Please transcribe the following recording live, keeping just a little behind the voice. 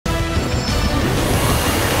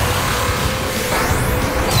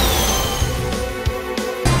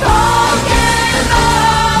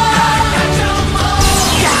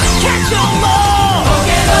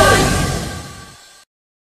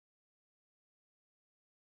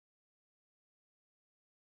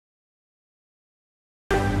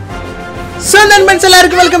So then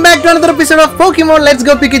welcome back to another episode of Pokemon Let's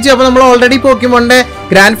Go Pikachu. അപ്പോൾ നമ്മൾ already പോക്കിമോണിന്റെ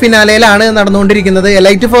grand ഫിനാലയിലാണ് നടന്നുകൊണ്ടിരിക്കുന്നത്.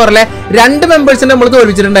 Elite 4-ലെ 2 മെമ്പേഴ്സിനെ നമ്മൾ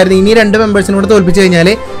തോൽപ്പിച്ചിട്ടുണ്ടായിരുന്നു. ഇനി 2 മെമ്പേഴ്സിനെ കൂടെ തോൽപ്പിച്ചു കഴിഞ്ഞാൽ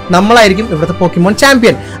നമ്മളായിരിക്കും ഇവിടുത്തെ പോക്കിമോൺ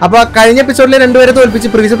ചാമ്പ്യൻ. അപ്പോൾ കഴിഞ്ഞ എപ്പിസോഡിൽ 2 പേരെ തോൽപ്പിച്ച്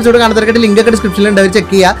പ്രീവിയസ് എപ്പിസോഡ് കാണാത്തവർക്ക് ലിങ്ക് ഒക്കെ ഡിസ്ക്രിപ്ഷനിൽ ഉണ്ട്, അവർ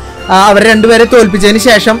ചെക്ക് ചെയ്യുക. അവർ 2 പേരെ തോൽപ്പിച്ചതിന്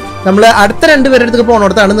ശേഷം നമ്മൾ അടുത്ത 2 പേരുടെ അടുത്ത്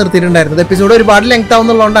പോകുന്നിടത്താണ് നിർത്തിയിട്ടുണ്ടായിരുന്നത്. എപ്പിസോഡ് ഒരുപാട് ലെങ്ത്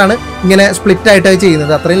ആവുന്നതുകൊണ്ടാണ് ഇങ്ങനെ സ്പ്ലിറ്റ് ആയിട്ട്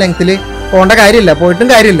ചെയ്യുന്നത്. അത്രയും ലെങ്ത്തിൽ പോകേണ്ട കാര്യമില്ല, പോയിട്ടും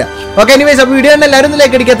കാര്യമില്ല. ഓക്കെ, എനിവേസ് അപ്പോൾ വീഡിയോ തന്നെ എല്ലാവരും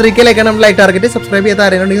ലൈക്ക് അടിക്കുക. 3K ലൈക്കാണ് നമ്മൾ ലൈക്ക് ടാർഗറ്റ്. സബ്സ്ക്രൈബ് ചെയ്യാത്ത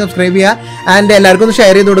ആരെങ്കിലും സബ്സ്ക്രൈബ് ചെയ്യുക. ആൻഡ് എല്ലാവർക്കും ഒന്ന്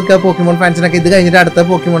ഷെയർ ചെയ്ത് കൊടുക്കുക പോക്കിമോൺ ഫാൻസിനൊക്കെ. ഇത് കഴിഞ്ഞിട്ട് അടുത്ത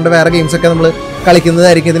പോക്കിമോണിന്റെ വേറെ ഗെയിംസ് ഒക്കെ നമ്മൾ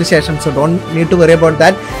കളിക്കുന്നതായിരിക്കും ഇതിന് ശേഷം. So don't need to worry about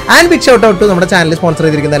that. And big shout out to നമ്മുടെ ചാനൽ സ്പോൺസർ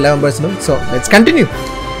ചെയ്തിരിക്കുന്ന എല്ലാ മെമ്പേഴ്സിനും. So let's continue.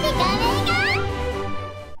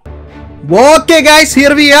 Okay guys,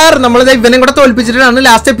 here we R. നമ്മളിത് ഇവനെ കൂടെ തോൽപ്പിച്ചിട്ടാണ്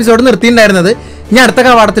ലാസ്റ്റ് എപ്പിസോഡ് നിർത്തിയിട്ടുണ്ടായിരുന്നത്. ഇനി അടുത്ത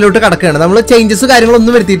കവാടത്തിലോട്ട് കടക്കുകയാണ്. നമ്മൾ ചേഞ്ചസ്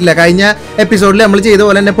കാര്യങ്ങളൊന്നും വരുത്തിയിട്ടില്ല. കഴിഞ്ഞ എപ്പിസോഡിൽ നമ്മൾ ചെയ്ത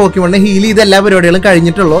പോലെ തന്നെ പോക്കിമോണിനെ ഹീൽ ചെയ്ത് എല്ലാ പരിപാടികളും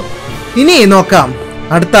കഴിഞ്ഞിട്ടുള്ളൂ. ഇനി നോക്കാം.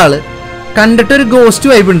 അടുത്ത ആള് കണ്ടിട്ടൊരു ഗോസ്റ്റ്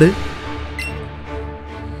വൈബ് ഉണ്ട്.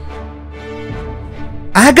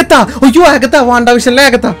 ആഗത്ത. അയ്യോ ആഗത്ത, വാണ്ടാവിഷനിലെ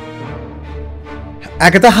ആഗത്ത.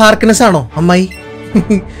 ആഗത്ത ഹാർക്കനസ് ആണോ അമ്മായി?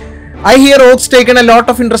 I hear Oak's taken a lot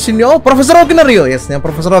of interest in you. Oh, Professor Oak അറിയോ? യെസ്, ഞാൻ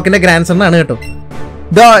പ്രൊഫസർ ഓക്കിന്റെ ഗ്രാൻഡ് സൺ ആണ് കേട്ടോ.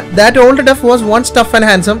 That old duff was once tough and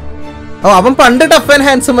handsome. ഓ, അവൻ പണ്ട് ടഫ് ആൻഡ്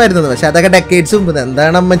ഹാൻസം ആയിരുന്നു, പക്ഷെ അതൊക്കെ ഡെക്കേഡ്സ് മുമ്പ്.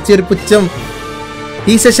 എന്താണ് അമ്മച്ചി ഒരു പുച്ഛം?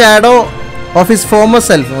 He's a shadow of his former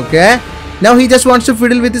self. Okay, now he just wants to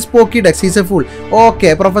fiddle with his Pokédex. He's a fool.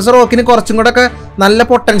 Okay, professor ഓക്കിന് കുറച്ചും കൂടെ ഒക്കെ നല്ല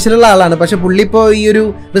പൊട്ടൻഷ്യൽ ഉള്ള ആളാണ്, പക്ഷെ പുള്ളി ഇപ്പോൾ ഈ ഒരു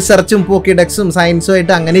റിസർച്ചും പോക്കിഡെക്സും സയൻസും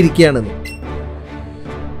ആയിട്ട് അങ്ങനെ ഇരിക്കുകയാണ്.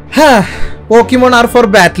 പോക്കിമോൺ ആർ ഫോർ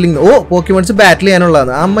ബാറ്റിലിംഗ്. ഓ, പോക്കിമോൺസ് ബാറ്റിൽ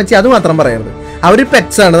ചെയ്യാനുള്ളതാണ്. അമ്മച്ചി അത് മാത്രം പറയരുത്. അവർ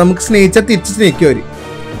പെറ്റ്സ് ആണ്, നമുക്ക് സ്നേഹിച്ചാൽ തിരിച്ച് സ്നേഹിക്കും അവർ.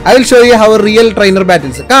 I will show you how real trainer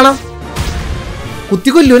battles. കാണാം. കുത്തി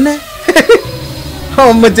കൊല്ലു എന്നെ.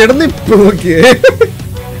 അമ്മച്ചേട്ടൻ ഇപ്പൊ നോക്കിയേ.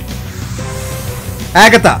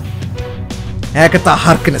 ആഗത്ത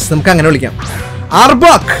ഹാർക്കനസ്, നമുക്ക് അങ്ങനെ വിളിക്കാം.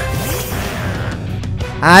 ആർബോക്ക്.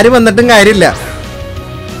 ആര് വന്നിട്ടും കാര്യമില്ല.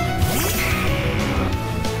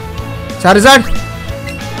 ചാരിസാർഡ്.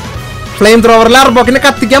 ഫ്ലെയിം ത്രോവറിൽ ആർബോക്കിനെ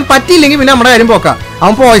കത്തിക്കാൻ പറ്റിയില്ലെങ്കിൽ പിന്നെ നമ്മുടെ കാര്യം പോക്കാം.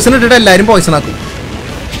 അവൻ പോയിസൺ ഇട്ടിട്ട് എല്ലാവരും പോയിസൺ ആക്കും.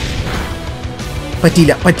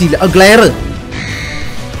 പറ്റിയില്ല. ഗ്ലെയർ.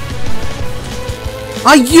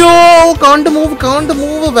 അയ്യോ, കാണ്ട്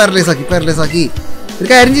മൂവ്. പാരലൈസ് ആക്കി. ഒരു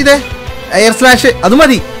കാര്യം ചെയ്തേ, എയർ സ്ലാഷ് അത്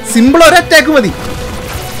മതി. സിമ്പിൾ ഒരു അറ്റാക്ക് മതി.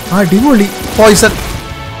 അടിപൊളി. പോയിസൺ.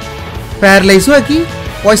 പാരലൈസും ആക്കി.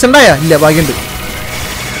 പോയിസൺ ഉണ്ടായാ? ഇല്ല, ഭാഗ്യമുണ്ട്.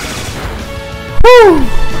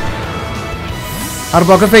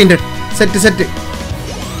 ആർബോക്ക ഫെയിൻറ്റഡ്. സെറ്റ്.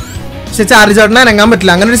 പക്ഷെ ചാർജാർഡിനെ അനങ്ങാൻ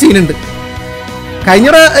പറ്റില്ല, അങ്ങനെ ഒരു സീനുണ്ട്. കഴിഞ്ഞ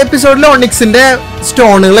എപ്പിസോഡിൽ ഒണിക്സിന്റെ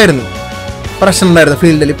സ്റ്റോണുകളായിരുന്നു പ്രശ്നം ഉണ്ടായിരുന്നു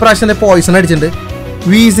ഫീൽഡിൽ. ഇപ്രാവശ്യം പോയിസൺ അടിച്ചിട്ടുണ്ട്.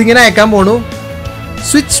 വീസിങ്ങിനെ അയക്കാൻ പോണു.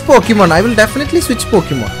 Switch പോക്കിമോൺ. I will definitely switch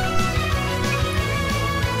പോക്കിമോൺ.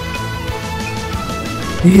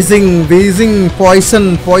 Wheezing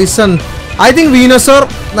Poisson. I think വീനോസോർ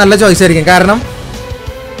നല്ല ചോയ്സ് ആയിരിക്കും. കാരണം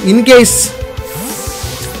ഇൻ കേസ്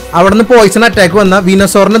അവിടെ നിന്ന് പോയിസൺ അറ്റാക്ക് വന്നാൽ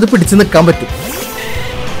വീനോസോറിന് അത് പിടിച്ച് നിൽക്കാൻ പറ്റും.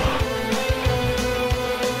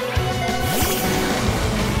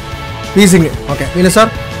 വീസിങ്. ഓക്കെ, വീനോസോർ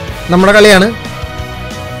നമ്മുടെ കളിയാണ്.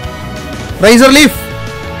 റൈസർ ലീഫ്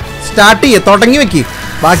സ്റ്റാർട്ട് ചെയ്യേ, തുടങ്ങി വെക്കി,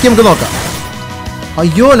 ബാക്കി നമുക്ക് നോക്കാം.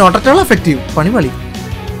 അയ്യോ, നോട്ട് അറ്റ് ഓൾ എഫക്റ്റീവ്. പണി.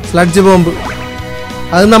 സ്ലഡ്ജ് ബോംബ്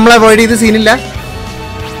അത് നമ്മൾ അവോയ്ഡ് ചെയ്ത് സീനില്ല.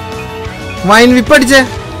 Wine whip അടിച്ചേ.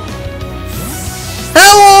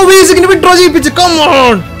 വിഡ്രോ ചെയ്യിപ്പിച്ച്.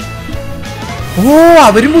 കമോൺ. ഓ,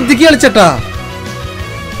 അവരും ബുദ്ധിക്ക് കളിച്ചട്ടാ.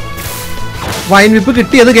 വൈൻ വിപ്പ്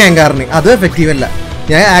കിട്ടിയത് ഗാങ്കാറിന്, അത് എഫക്റ്റീവ് അല്ല.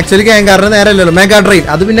 ഞാൻ ആക്ച്വലി ഗാങ്കാറിന് നേരെ അല്ലല്ലോ, മെഗാ ഡ്രെയിൻ.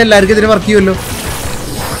 അത് പിന്നെ എല്ലാവർക്കും ഇതിന് വർക്ക് ചെയ്യുമല്ലോ.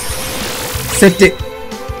 സെറ്റ്.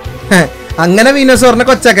 അങ്ങനെ വീനോസോറിനെ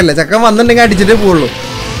കൊച്ചാക്കല്ലേ, ചക്കൻ വന്നിട്ടുണ്ടെങ്കിൽ അടിച്ചിട്ടേ പോവുള്ളൂ.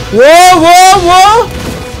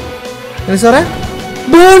 സാറേ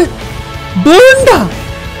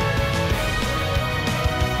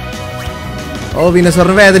ഓ,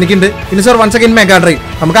 വിനോസോറിന് വേദനിക്കുന്നുണ്ട്. വിനോസോർ വൺ സെക്കൻഡ് മെഗാ ഡ്രൈവ്.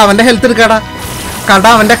 നമുക്ക് അവന്റെ ഹെൽത്ത് എടുക്കാടാ. കട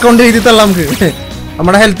അവന്റെ അക്കൗണ്ട് എഴുതി തള്ളാം. നമുക്ക്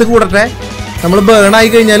നമ്മുടെ ഹെൽത്ത് കൂടട്ടെ. നമ്മൾ ബേൺ ആയി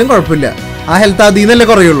കഴിഞ്ഞാലും കുഴപ്പമില്ല, ആ ഹെൽത്ത് അതിൽ നിന്നല്ലേ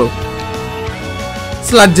കുറയുള്ളൂ.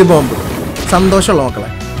 Sludge bomb. സന്തോഷമുള്ള മക്കളെ.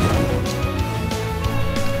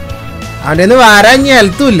 അവിടെ നിന്ന് വാരാൻ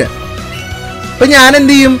ഹെൽത്തും ഇല്ല. ഇപ്പൊ ഞാൻ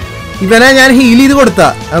എന്ത് ചെയ്യും? ഇവനെ ഞാൻ ഹീൽ ചെയ്ത് കൊടുത്താ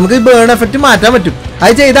നമുക്ക് ബേൺ എഫക്റ്റ് മാറ്റാൻ പറ്റും.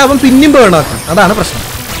 അത് ചെയ്താൽ അവൻ പിന്നെയും ബേൺ ആക്കും. അതാണ് പ്രശ്നം.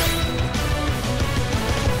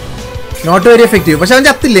 Not very effective. പക്ഷെ അവൻ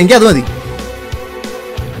ചത്തില്ല, എനിക്ക് അത് മതി.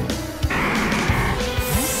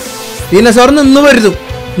 വീനസോർ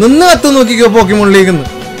നിന്ന് കത്തും നോക്കിക്കോ പോക്കിമോണിലേക്ക്.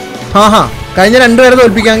 കഴിഞ്ഞ 2 പേരെ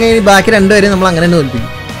തോൽപ്പിക്കാൻ കഴിഞ്ഞ് ബാക്കി 2 പേരെ നമ്മൾ അങ്ങനെ തന്നെ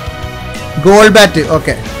തോൽപ്പിക്കും. Goal bat.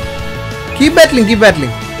 Okay, keep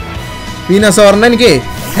battling. വീനസോറിനെ എനിക്ക്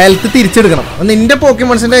ഹെൽത്ത് തിരിച്ചെടുക്കണം. നിന്റെ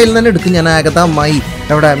പോക്കിമോൺസിന്റെ കയ്യിൽ തന്നെ എടുക്കും ഞാൻ. ആഗത്ത അമ്മായി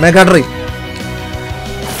എവിടെ? Mega drive.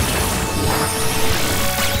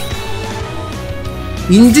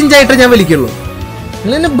 ഇഞ്ചിഞ്ചായിട്ട് ഞാൻ വലിക്കുള്ളൂ.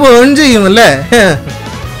 നിങ്ങൾ എന്നെ ബേൺ ചെയ്യും അല്ലേ?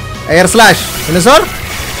 Air slash വിനസോർ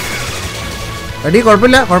ready.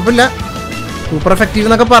 കുഴപ്പമില്ല. സൂപ്പർ എഫക്റ്റീവ്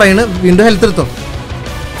എന്നൊക്കെ പറയണ്. വീണ്ടും ഹെൽത്ത് എടുത്തോ.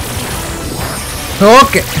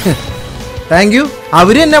 Okay, thank you.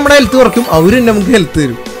 അവര് തന്നെ നമ്മുടെ ഹെൽത്ത് കുറയ്ക്കും, അവര് തന്നെ നമുക്ക് ഹെൽത്ത്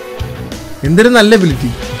തരും. എന്തൊരു നല്ല എബിലിറ്റി.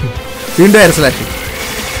 വീണ്ടും എയർ സ്ലാഷ്.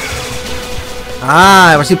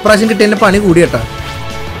 പക്ഷെ ഇപ്രാവശ്യം കിട്ടിയ എന്റെ പണി കൂടി കേട്ടാ.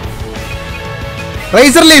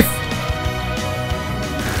 Riser leaf.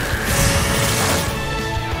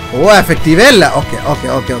 ഓ എഫക്റ്റീവേ അല്ല. ഓക്കെ.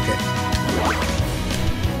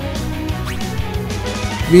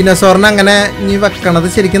 വീനസോറിന് അങ്ങനെ ഇനി വെക്കണത്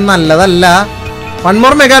ശരിക്കും നല്ലതല്ല. 1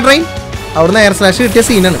 more മെഗാ ട്രെയിൻ. അവിടുന്ന് എയർ സ്ലാഷ് കിട്ടിയ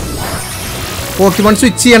സീനാണ്. പോക്കിമോൺ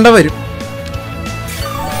സ്വിച്ച് ചെയ്യേണ്ട വരും.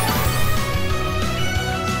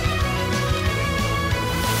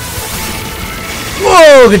 ഓ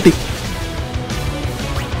കിട്ടി.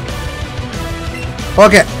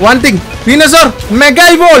 Okay, one thing. വീനസോർ mega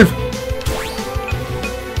evolve.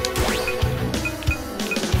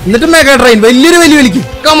 എന്നിട്ട് മെഗാ ട്രെയിൻ വലിയൊരു വലിക്കും.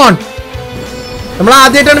 കമോൺ. നമ്മൾ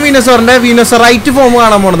ആദ്യമായിട്ടാണ് വീനസോറൈറ്റ് ഫോം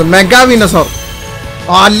കാണാൻ പോണത്. മെഗാ വീനസോർ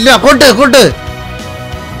അല്ല. കൊട്ട്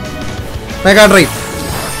മെഗാ ട്രെയിൻ.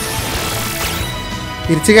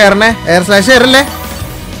 തിരിച്ചു കയറണേ. Air slash കയറല്ലേ.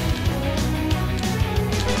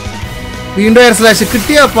 വീണ്ടും എയർ സ്ലാഷ്.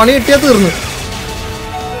 പണി കിട്ടിയാ തീർന്നു.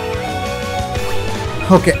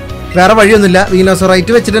 ഓക്കെ, വേറെ വഴിയൊന്നുമില്ല.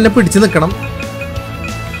 വീനസോറൈറ്റ് വെച്ചിട്ട് തന്നെ പിടിച്ചു നിൽക്കണം.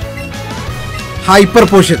 Hyper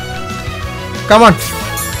portion. കമോൺ.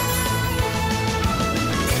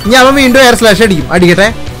 ഇനി അവൻ വീണ്ടും എയർ സ്ലാഷ് അടിക്കട്ടെ.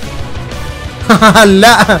 അല്ല,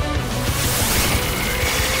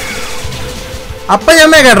 അപ്പൊ ഞാൻ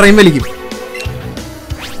മെഗാ ട്രെയിൻ വലിക്കും.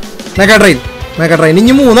 മെഗാ ട്രെയിൻ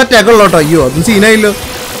ഇനി 3 അറ്റാക്ക് ഉള്ളോട്ടോ. അയ്യോ, അതും സീനായില്ലോ.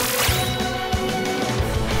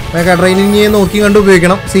 മെഗാ ട്രെയിൻ ഇനി നോക്കി കണ്ട്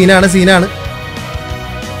ഉപയോഗിക്കണം. സീനാണ്.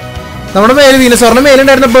 നമ്മുടെ മേല് വീനസോറിന്റെ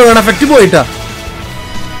മേലുണ്ടായിരുന്ന ബേൺ എഫക്റ്റ് പോയിട്ടാ.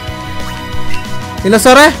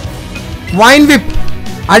 വീനസോറെ വൈൻ വിപ്പ്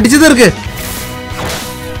അടിച്ചു തീർക്ക്.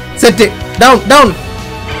 സെറ്റ്. ഡൗൺ.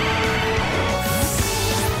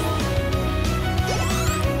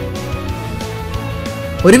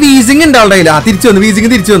 ഒരു വീസിങ് ഉണ്ട് ആളുടെ കയ്യിൽ. തിരിച്ചു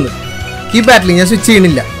വന്നു. കീപ് ബാറ്റിലിങ്. ഞാൻ സ്വിച്ച്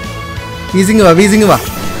ചെയ്യണില്ല. വീസിങ് വാ.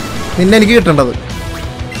 നിന്നെ എനിക്ക് കിട്ടേണ്ടത്.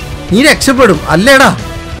 നീ രക്ഷപ്പെടും അല്ലേടാ.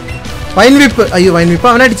 Wine whip. അയ്യോ, വൈൻ വിപ്പ്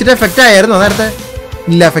അവനെ അടിച്ചിട്ട് എഫക്റ്റ് ആയിരുന്നു നേരത്തെ.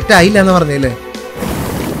 ഇല്ല, എഫക്റ്റ് ആയില്ല എന്ന് പറഞ്ഞില്ലേ.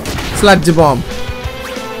 Sludge bomb.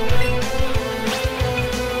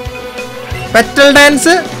 Petal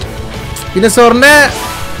dance. വീനസോറിന്റെ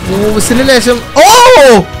മൂവ്സിന് ലേശം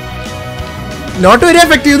നോട്ട് വെരി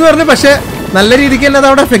എഫക്റ്റീവ് എന്ന് പറഞ്ഞു. പക്ഷെ നല്ല രീതിക്ക് തന്നെ അത്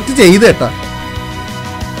അവിടെ എഫക്റ്റ് ചെയ്ത് കേട്ടാ.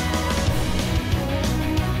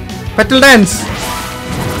 Petal dance.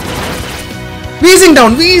 Wheezing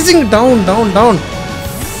down.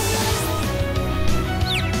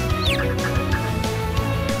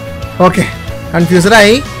 Okay, confused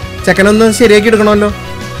ആയി. ചെക്കനൊന്ന് ശരിയാക്കി എടുക്കണമല്ലോ.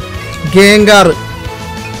 ഗേങ്കാർ.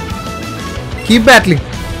 കീപ് ബാറ്റ്ലിങ്.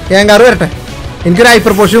 ഗേങ്കാർ വരട്ടെ. എനിക്കൊരു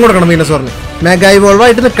ഹൈപ്പർ പോഷൻ കൊടുക്കണം വീനസോറിന്. മെഗാ ഇവോൾവ്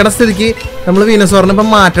ആയിട്ട് നിൽക്കണ സ്ഥിതിക്ക് നമ്മൾ വീനസോറിന് ഇപ്പം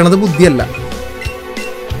മാറ്റണത് ബുദ്ധിയല്ല.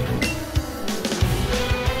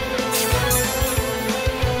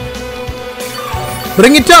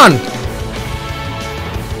 Bring it on.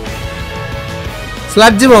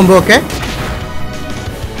 Sludge bomb. Okay,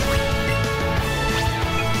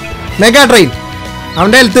 mega train.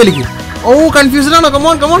 അവന്റെ ഹെൽത്ത് വലിക്കും. കൺഫ്യൂഷൻ ആണോ?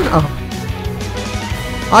 കമോൺ.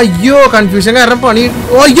 അയ്യോ, കൺഫ്യൂഷൻ കാരണം പണി.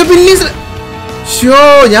 അയ്യോ, പിന്നെ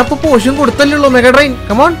ഞാൻ ഇപ്പൊ പോഷൻ കൊടുത്തല്ലേ ഉള്ളൂ. Mega train.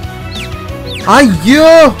 കമോൺ. അയ്യോ.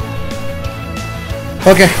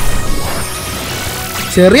 ഓക്കെ,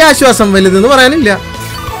 ചെറിയ ആശ്വാസം. വലുതെന്ന് പറയാനില്ല.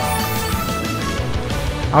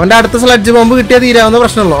 അവന്റെ അടുത്ത സ്ലഡ്ജ് ബോംബ് കിട്ടിയാൽ തീരാവുന്ന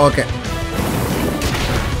പ്രശ്നമുള്ളൂ. ഓക്കെ,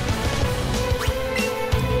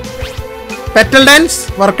 പെറ്റൽ ഡാൻസ്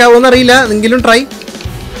വർക്കാവോന്ന് അറിയില്ല. എങ്കിലും ട്രൈ.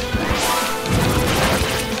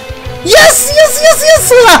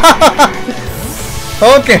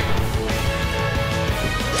 ഓക്കെ,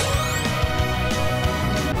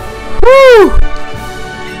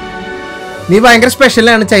 നീ ഭയങ്കര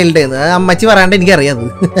സ്പെഷ്യലാണ് ചൈൽഡ് എന്ന് അമ്മച്ചി പറയാണ്ട് എനിക്കറിയാം.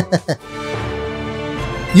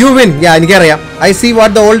 U win. എനിക്കറിയാം. I see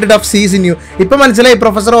what the old duff സീസ് ഇൻ യു. ഇപ്പൊ മനസ്സിലായി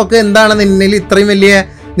പ്രൊഫസർ ഓക്ക് എന്താണ് നിന്നിൽ ഇത്രയും വലിയ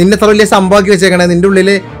സംഭവമാക്കി വെച്ചേക്കണേ. നിന്റെ ഉള്ളിൽ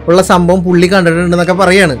ഉള്ള സംഭവം പുള്ളി കണ്ടിട്ടുണ്ടെന്നൊക്കെ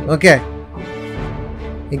പറയാണ്. ഓക്കെ,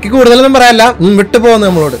 എനിക്ക് കൂടുതലൊന്നും പറയാല്ല. വിട്ടു പോകുന്നു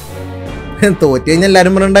നമ്മളോട്. തോറ്റു കഴിഞ്ഞാൽ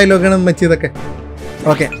എല്ലാവരും പറഞ്ഞ ഡയലോഗാണ് അമ്മച്ചി ഇതൊക്കെ.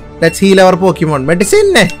 Okay, let's heal our പോക്കിമോൺ. Medicine.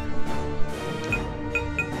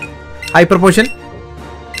 Hyper portion.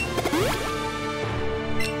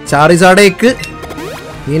 ചാറിസാർഡ്.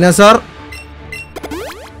 വീനസോർ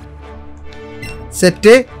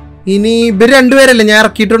set. ഇനി ഇവര് രണ്ടുപേരല്ലേ ഞാൻ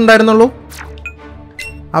ഇറക്കിയിട്ടുണ്ടായിരുന്നുള്ളൂ.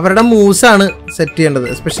 അവരുടെ മൂവ്സാണ് സെറ്റ് ചെയ്യേണ്ടത്,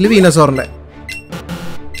 എസ്പെഷ്യലി വീനസോറിന്റെ.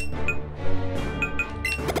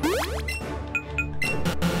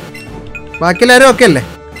 ബാക്കി എല്ലാവരും ഓക്കെ അല്ലേ?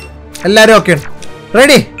 എല്ലാവരും ഓക്കെയാണ്.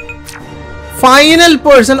 Ready? Final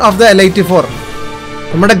person of the elite 4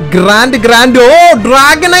 നമ്മുടെ grand oh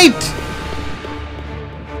ഡ്രാഗനൈറ്റ്.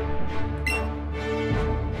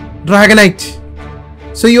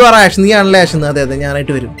 So you are ash. നീ ആണല്ലേ ആഷ്? അതെ അതെ,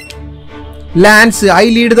 ഞാനായിട്ട് വരും. Lance, I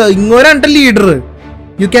lead the. ഇങ്ങോരാണ് leader.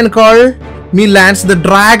 You can call me lance the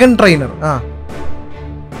dragon trainer. ആ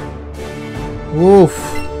ഓഫ്,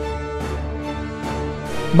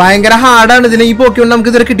 ഭയങ്കര ഹാർഡാണ് ഇതിനെ. ഈ പോക്കിയോൺ നമുക്ക്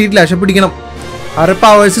ഇതുവരെ കിട്ടിയിട്ടില്ല, പക്ഷെ പിടിക്കണം. അവരുടെ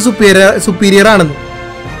പവേഴ്സ് സുപ്പീരിയർ ആണെന്ന്.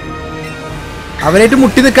 അവരായിട്ട്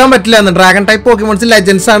മുട്ടി നിൽക്കാൻ പറ്റില്ല എന്ന്. ഡ്രാഗൺ ടൈപ്പ് പോക്കിമോൺസ്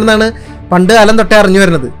ലെജൻസ് ആണെന്നാണ് പണ്ട് കാലം തൊട്ടേ അറിഞ്ഞു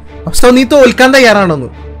വരുന്നത്. സോ നീ തോൽക്കാൻ തയ്യാറാണോന്ന്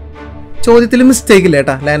ചോദ്യത്തിൽ മിസ്റ്റേക്ക് ഇല്ല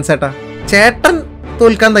ഏട്ടാ. ലാൻസ് ഏട്ടാ, ചേട്ടൻ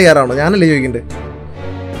തോൽക്കാൻ തയ്യാറാണോ? ഞാനല്ലേ ചോദിക്കണ്ടേ.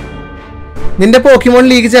 നിന്റെ പോക്കിമോൺ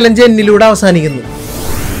ലീഗ് ചലഞ്ച് എന്നിലൂടെ അവസാനിക്കുന്നു.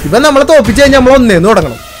 ഇവൻ നമ്മളെ തോപ്പിച്ചു കഴിഞ്ഞാൽ നമ്മൾ ഒന്നേന്ന്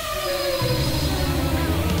തുടങ്ങണം.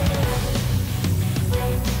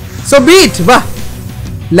 So beat, va.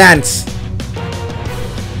 Lance.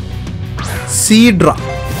 Seedra.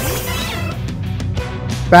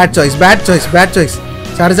 Bad choice.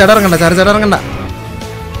 Charizard aranganda.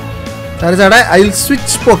 Charizard, I'll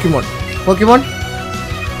switch Pokemon.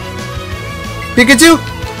 Pikachu,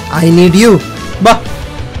 I need you. Va.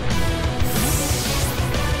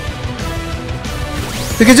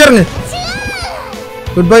 Pikachu aranga.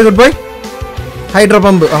 Goodbye. Hydro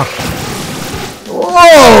Pump. Ah.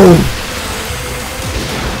 Oh!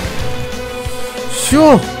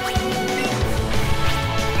 Sure.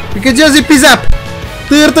 Pikachu zippy zap.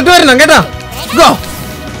 തീർത്തിട്ട് വരണം കേട്ടോ. Go.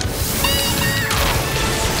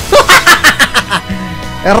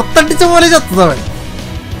 എർത്തടിച്ച പോലെ ചത്തവൻ.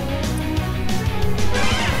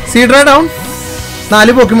 സീഡ്ര ഡൗൺ.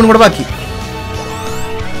 4 പോക്കിമോൺ കൂടെ ബാക്കി.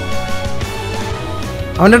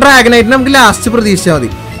 അവന്റെ ഡ്രാഗനൈറ്റിന് നമുക്ക് last പ്രതീക്ഷിച്ചാൽ മതി.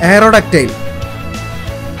 എയറോഡക്റ്റൈൽ.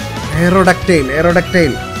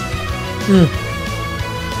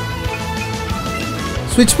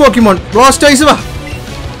 Switch പോക്കിമോൺ. ബ്ലാസ്റ്റോയ്സ് വാ.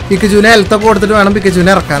 പിക്കച്ചുവിനെ ഹെൽത്ത് ഒക്കെ കൊടുത്തിട്ട് വേണം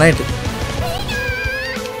പിക്കച്ചുവിനെ ഇറക്കാനായിട്ട്.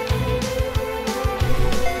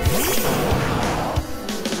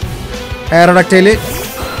 എയറോഡക്റ്റൈല്.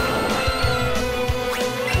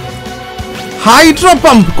 Hydro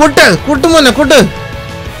pump. കൊട്ട് മോനെ.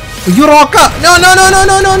 അയ്യോ റോക്ക.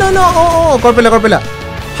 നോ. ഓ കുഴപ്പമില്ല.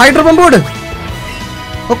 ഹൈഡ്രോ പമ്പ് കൊട്.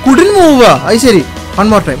 couldn't move. I ശരി. One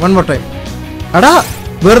more time. എടാ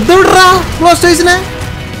വെറുതെ വിടറാ ബ്ലാസ്റ്റേഴ്സിനെ.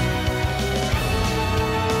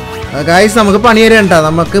 ഗൈസ് നമുക്ക് പണി തരണ്ട.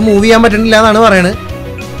 നമുക്ക് മൂവ് ചെയ്യാൻ പറ്റണില്ല എന്നാണ് പറയണത്.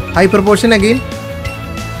 Hyper portion again.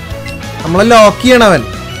 നമ്മളെ ലോക്ക് ചെയ്യണം അവൻ.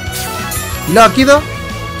 ലോക്ക് ചെയ്തോ.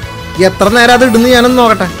 എത്ര നേരം അത് ഇടുന്നു ഞാനൊന്ന്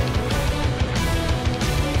നോക്കട്ടെ.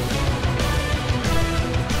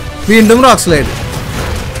 വീണ്ടും റോക്ക് സ്ലൈഡ്.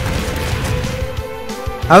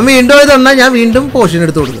 അവൻ വീണ്ടും അത് തന്നാൽ ഞാൻ വീണ്ടും പോഷൻ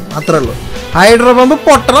എടുത്ത് കൊടുക്കും. അത്രേ ഉള്ളൂ. ഹൈഡ്രോ പമ്പ്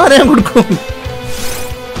പൊട്ടണ വരെ ഞാൻ കൊടുക്കും.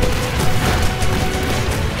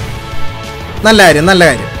 നല്ല കാര്യം.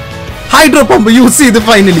 ഹൈഡ്രോ പമ്പ് യൂസ് ചെയ്ത്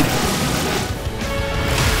ഫൈനലി.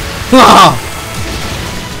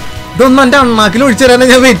 ഇതൊന്നും എന്റെ അണ്ണാക്കിൽ ഒഴിച്ചു തരാനാണ്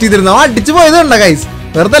ഞാൻ വെയിറ്റ് ചെയ്തിരുന്നു. അടിച്ചു പോയത് കണ്ട ഗൈസ്.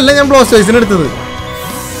 വെറുതെ അല്ല ഞാൻ ബ്ലാസ്റ്റോയ്സിനെ എടുത്തത്.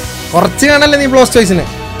 കുറച്ച് കാണല്ലേ നീ ബ്ലാസ്റ്റോയ്സിനെ.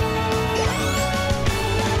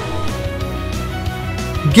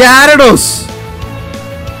 ഗ്യാരഡോസ്.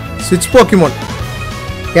 സ്വിച്ച് പോക്കിമോൺ.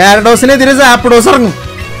 ഗ്യാരഡോസിനെതിരെ സാപ്ഡോസ് ഇറങ്ങും.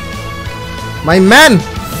 മൈ മാൻ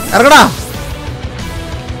ഇറങ്ങടാ.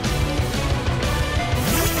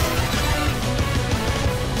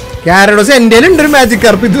 ഗ്യാരഡോസ് എന്റെ ഉണ്ട് ഒരു മാജിക്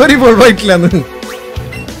കാർപ്പ്. ഇതുവരെ ഇവോൾവ് ആയിട്ടില്ലെന്ന്.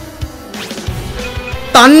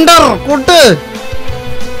 തണ്ടർ കൂട്ട്.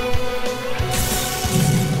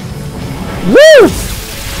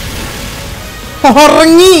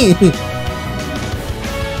 ഉറങ്ങി.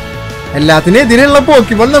 എല്ലാത്തിനും എതിരെയുള്ള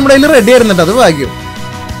പോക്കിമോൺ നമ്മുടെ കയ്യിൽ റെഡി ആയിരുന്നുണ്ട്. അത് ഭാഗ്യം.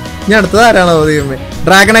 ഇനി അടുത്തത് ആരാണോ ദൈവമേ.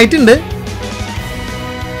 ഡ്രാഗണൈറ്റ് ഉണ്ട്.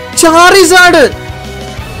 ചാറിസാർഡ്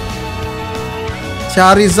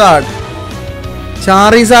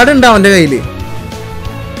ഉണ്ട് അവന്റെ കയ്യില്.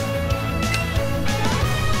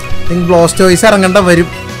 ബ്ലാസ്റ്റോയ്സ് ഇറങ്ങണ്ട വരും.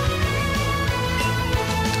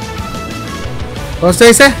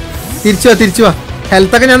 ബ്ലാസ്റ്റോയ്സേ തിരിച്ചു വാ.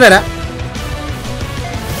 ഹെൽത്ത് ഒക്കെ ഞാൻ തരാം.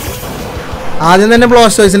 ആദ്യം തന്നെ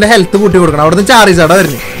ബ്ലാസ്റ്റോയ്സിന്റെ ഹെൽത്ത് കൂട്ടി കൊടുക്കണം. അവിടുന്ന് ചാറിസാർഡാ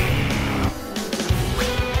വരുന്നു.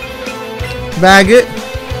 ബാഗ്.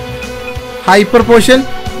 Hyper portion.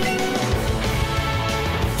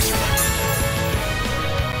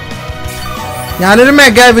 ഞാനൊരു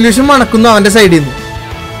മെഗാ എവല്യൂഷൻ മണക്കുന്നു അവന്റെ സൈഡിൽ നിന്ന്.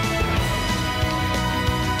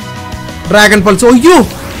 Dragon pulse. അയ്യോ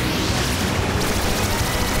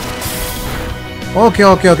ഓക്കെ.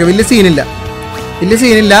 വലിയ സീനില്ല.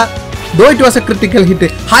 Though it was A critical hit.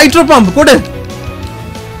 Hydro pump കൂടെ.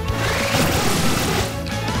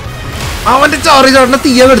 അവന്റെ ചാറിസാർഡിനെ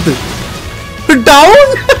തീയെടുത്ത് ഡൗൺ.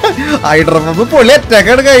 ഹൈഡ്രോ പമ്പ് പൊളി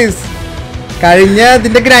അറ്റാക്കാണ് ഗൈസ്. കഴിഞ്ഞ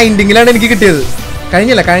ഇതിന്റെ ഗ്രൈൻഡിങ്ങിലാണ് എനിക്ക് കിട്ടിയത്.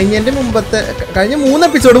 കഴിഞ്ഞതിന്റെ മുമ്പത്തെ 3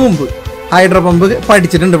 എപ്പിസോഡ് മുമ്പ് ഹൈഡ്രോ പമ്പ്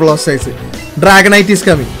പഠിച്ചിട്ടുണ്ട്. ബ്ലോസ്റ്റേഴ്സ് ഡ്രാഗണൈറ്റ് ഈസ്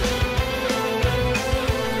കമ്മിങ്.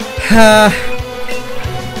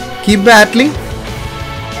 Keep battling.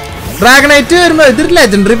 ഡ്രാഗണൈറ്റ് വരുമ്പോ ഇതൊരു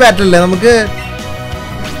ലെജൻഡറി ബാറ്റിൽ അല്ലേ, നമുക്ക്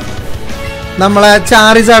നമ്മളെ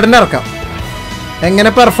ചാറിസാർഡിനെ ഇറക്കാം. എങ്ങനെ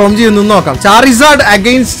പെർഫോം ചെയ്യുന്നു നോക്കാം. ചാറിസാർഡ്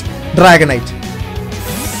അഗെയിൻസ്റ്റ് ഡ്രാഗണൈറ്റ്.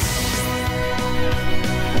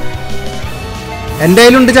 എന്റെ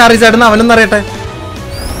കയ്യിലുണ്ട് ചാറിസാർഡ്. അവനൊന്നും അറിയട്ടെ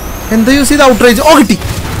എന്താ യൂസ് ചെയ്ത്. ഔട്ട്റേജ്. ഓ കിട്ടി.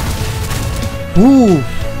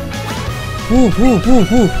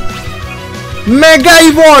 Mega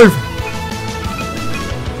evolve.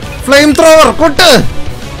 ഫ്ലെയിം ത്രോവർ കൊട്ട്.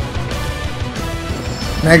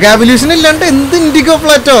 മെഗാ എവല്യൂഷൻ ഇല്ലാണ്ട് എന്ത് ഇൻഡിഗോ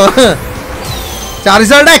ഫ്ലാറ്റോ.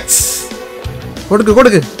 ചാറിസാർഡ് എക്സ്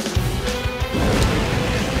കൊടുക്ക്.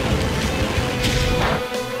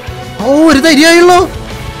 ഓ ഒരു ധൈര്യമായുള്ളൂ.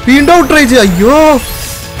 വീണ്ടും ഔട്ട്റേജ്. അയ്യോ.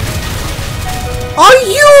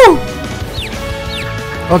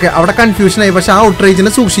 ഓക്കെ, അവിടെ കൺഫ്യൂഷൻ ആയി. പക്ഷെ ആ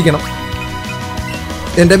ഔട്ട്റേജിനെ സൂക്ഷിക്കണം.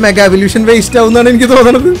 എന്റെ മെഗാ എവല്യൂഷൻ വേസ്റ്റ് ആവുന്നാണ് എനിക്ക്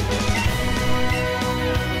തോന്നുന്നത്.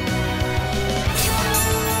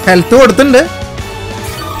 ഹെൽത്ത് കൊടുത്തിട്ടുണ്ട്.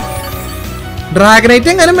 ഡ്രാഗണൈറ്റ്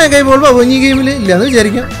എങ്ങനെ മെഗാ ഇവോൾവ് ആവും ഈ ഗെയിമിൽ ഇല്ലാന്ന്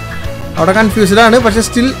വിചാരിക്കാം. അവിടെ കൺഫ്യൂസ്ഡ് ആണ്. പക്ഷെ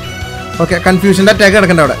സ്റ്റിൽ ഓക്കെ, കൺഫ്യൂഷൻ്റെ അറ്റാക്ക്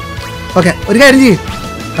കിടക്കണ്ട അവിടെ. ഓക്കെ, ഒരു കാര്യം ചെയ്യും.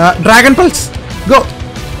 Dragon pulse go.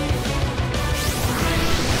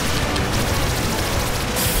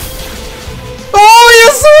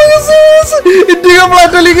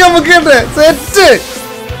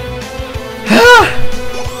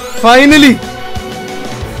 Finally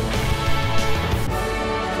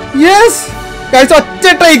yes guys, ഒറ്റ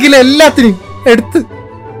ട്രൈക്കിൽ എല്ലാത്തിനും എടുത്ത്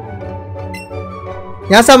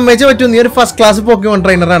ഞാൻ സമ്മതിച്ചു പറ്റും. നീ ഒരു ഫസ്റ്റ് ക്ലാസ് പോക്കിമോൺ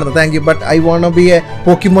ട്രെയിനർ ആണ്. Thank you. But I want to B A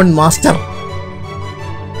പോക്കിമോൺ master.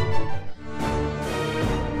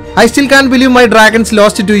 I still can believe my dragons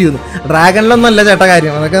lost to you. ഡ്രാഗണിലൊന്നും അല്ല ചേട്ടാ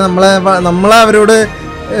കാര്യം. അതൊക്കെ നമ്മളെ അവരോട്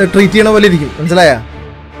ട്രീറ്റ് ചെയ്യണ പോലെ ഇരിക്കും. മനസ്സിലായ?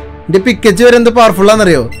 എന്റെ പിക്കച്ച് വരെ എന്ത് powerful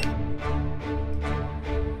ആണെന്നറിയോ?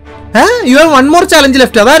 You have one more challenge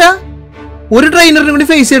left. അതാരാ? ഒരു ട്രെയിനറിനെ കൂടി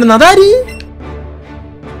ഫേസ് ചെയ്യണം. അതാര്?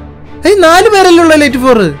 4 പേരല്ലേ ഉള്ള ലൈറ്റ്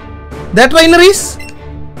 4. ദാറ്റ് ട്രെയിനർ ഈസ്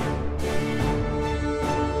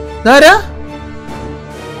ആരാ?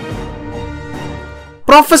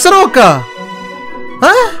 Professor okay.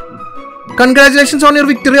 Congratulations on your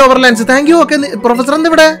victory over lance. Thank you. Okay, professor എന്താ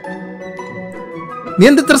ഇവിടെ? നീ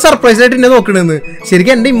എന്ത് ഇത്ര സർപ്രൈസ് ആയിട്ട് എന്നെ നോക്കണെന്ന്?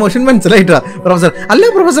 ശരിക്കും എന്റെ ഇമോഷൻ മനസ്സിലായിട്ടാ പ്രൊഫസർ. അല്ല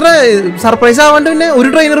പ്രൊഫസറെ, സർപ്രൈസ് ആവാണ്ട് പിന്നെ ഒരു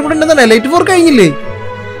ട്രെയിനർ കൂടെ ഉണ്ടെന്നല്ലേ. ലൈറ്റ് 4 കഴിഞ്ഞില്ലേ?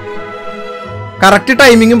 കറക്റ്റ്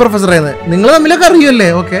ടൈമിങ്ങും പ്രൊഫസറായിരുന്നു. നിങ്ങൾ തമ്മിലൊക്കെ അറിയുമല്ലേ?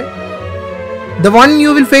 Okay, the one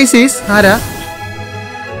you will face is ആരാ?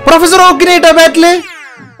 Professor ഓക്കിനായിട്ടാ ബാറ്റില്.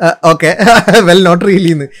 Okay, well not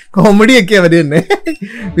റിയലിന്ന് comedy ഒക്കെ അവര് തന്നെ.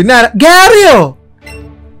 പിന്നെ ഗാരിയോ?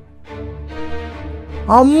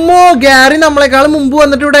 അമ്മോ, ഗാരി നമ്മളെക്കാളും മുമ്പ്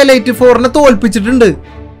വന്നിട്ട് ഇവിടെ ലൈറ്റ് 4നെ തോൽപ്പിച്ചിട്ടുണ്ട്.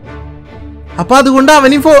 അപ്പൊ അതുകൊണ്ട്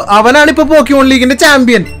അവനാണ് ഇപ്പൊ പോക്കിമോൺ ലീഗിന്റെ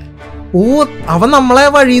ചാമ്പ്യൻ. ഓ, അവൻ നമ്മളെ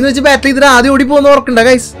വഴിന്ന് വെച്ച് ബാറ്റ് ചെയ്തിട്ട് ആദ്യം ഓടി പോകുന്ന ഓർക്കണ്ട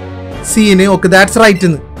guys scene. Okay, that's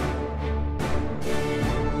right.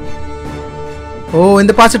 ഓ,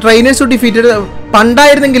 എന്ത് പാസ് ട്രെയിനേഴ്സ് ഡിഫീറ്റഡ്.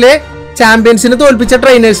 പണ്ടായിരുന്നെങ്കിൽ ചാമ്പ്യൻസിനെ തോൽപ്പിച്ച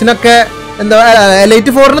ട്രെയിനേഴ്സിനൊക്കെ എന്താ,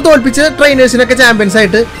 ലൈറ്റ് 4നെ തോൽപ്പിച്ച ട്രെയിനേഴ്സിനൊക്കെ ചാമ്പ്യൻസ്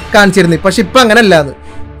ആയിട്ട് കാണിച്ചിരുന്നു. പക്ഷെ ഇപ്പൊ അങ്ങനെ അല്ലാന്ന്.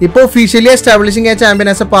 ഇപ്പൊ officially establishing A champion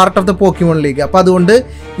as A part of the പോക്കിമോൺ league. അപ്പൊ അതുകൊണ്ട്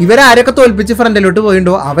ഇവരാരൊക്കെ തോൽപ്പിച്ച് ഫ്രണ്ടിലോട്ട്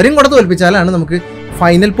പോയിട്ടോ അവരും കൂടെ തോൽപ്പിച്ചാലാണ് നമുക്ക്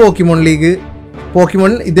ഫൈനൽ പോക്കിമോൺ ലീഗ്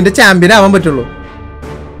പോക്കിമോൺ ഇതിന്റെ ചാമ്പ്യൻ ആവാൻ പറ്റുള്ളൂ.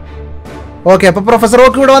 ഓക്കെ, അപ്പൊ പ്രൊഫസർ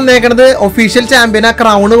ഓക്ക് ഇവിടെ വന്നേക്കണത് ഒഫീഷ്യൽ ചാമ്പ്യൻ ആ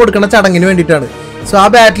ക്രൗൺ കൊടുക്കുന്ന ചടങ്ങിന് വേണ്ടിയിട്ടാണ്. സോ ആ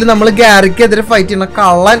ബാറ്റിൽ നമ്മൾ ഗാരിക്കെതിരെ ഫൈറ്റ് ചെയ്യണ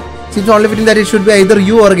കള്ളൻ. Since only fitting that it should be either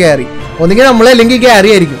U or Gary. ഒന്നുകിൽ നമ്മൾ അല്ലെങ്കിൽ ഗാരി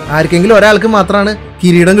ആയിരിക്കും. ആർക്കെങ്കിലും ഒരാൾക്ക് മാത്രമാണ്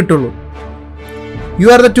കിരീടം കിട്ടുള്ളൂ. യു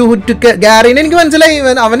ആർ ദ ടു ഗാരിനെ എനിക്ക് മനസ്സിലായി.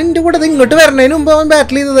 അവൻ എന്റെ കൂടെ ഇങ്ങോട്ട് വരുന്നതിന് മുമ്പ് അവൻ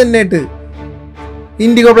ബാറ്റിൽ ചെയ്ത് തന്നെയായിട്ട്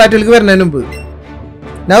ഇൻഡിഗോ പ്ലാറ്റിലേക്ക് വരുന്നതിന് മുമ്പ്.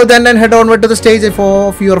 Now then and head onward to the stage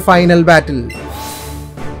of your final battle.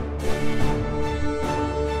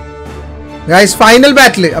 Guys, final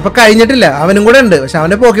ബാറ്റിൽ അപ്പൊ കഴിഞ്ഞിട്ടില്ല. അവനും കൂടെ ഉണ്ട്. പക്ഷെ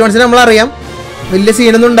അവന്റെ പോക്കിമോൺസിനെ നമ്മൾ അറിയാം. വലിയ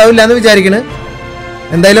സീനൊന്നും ഉണ്ടാവില്ല എന്ന് വിചാരിക്കണ്.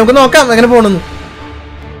 എന്തായാലും നമുക്ക് നോക്കാം എങ്ങനെ പോണെന്ന്.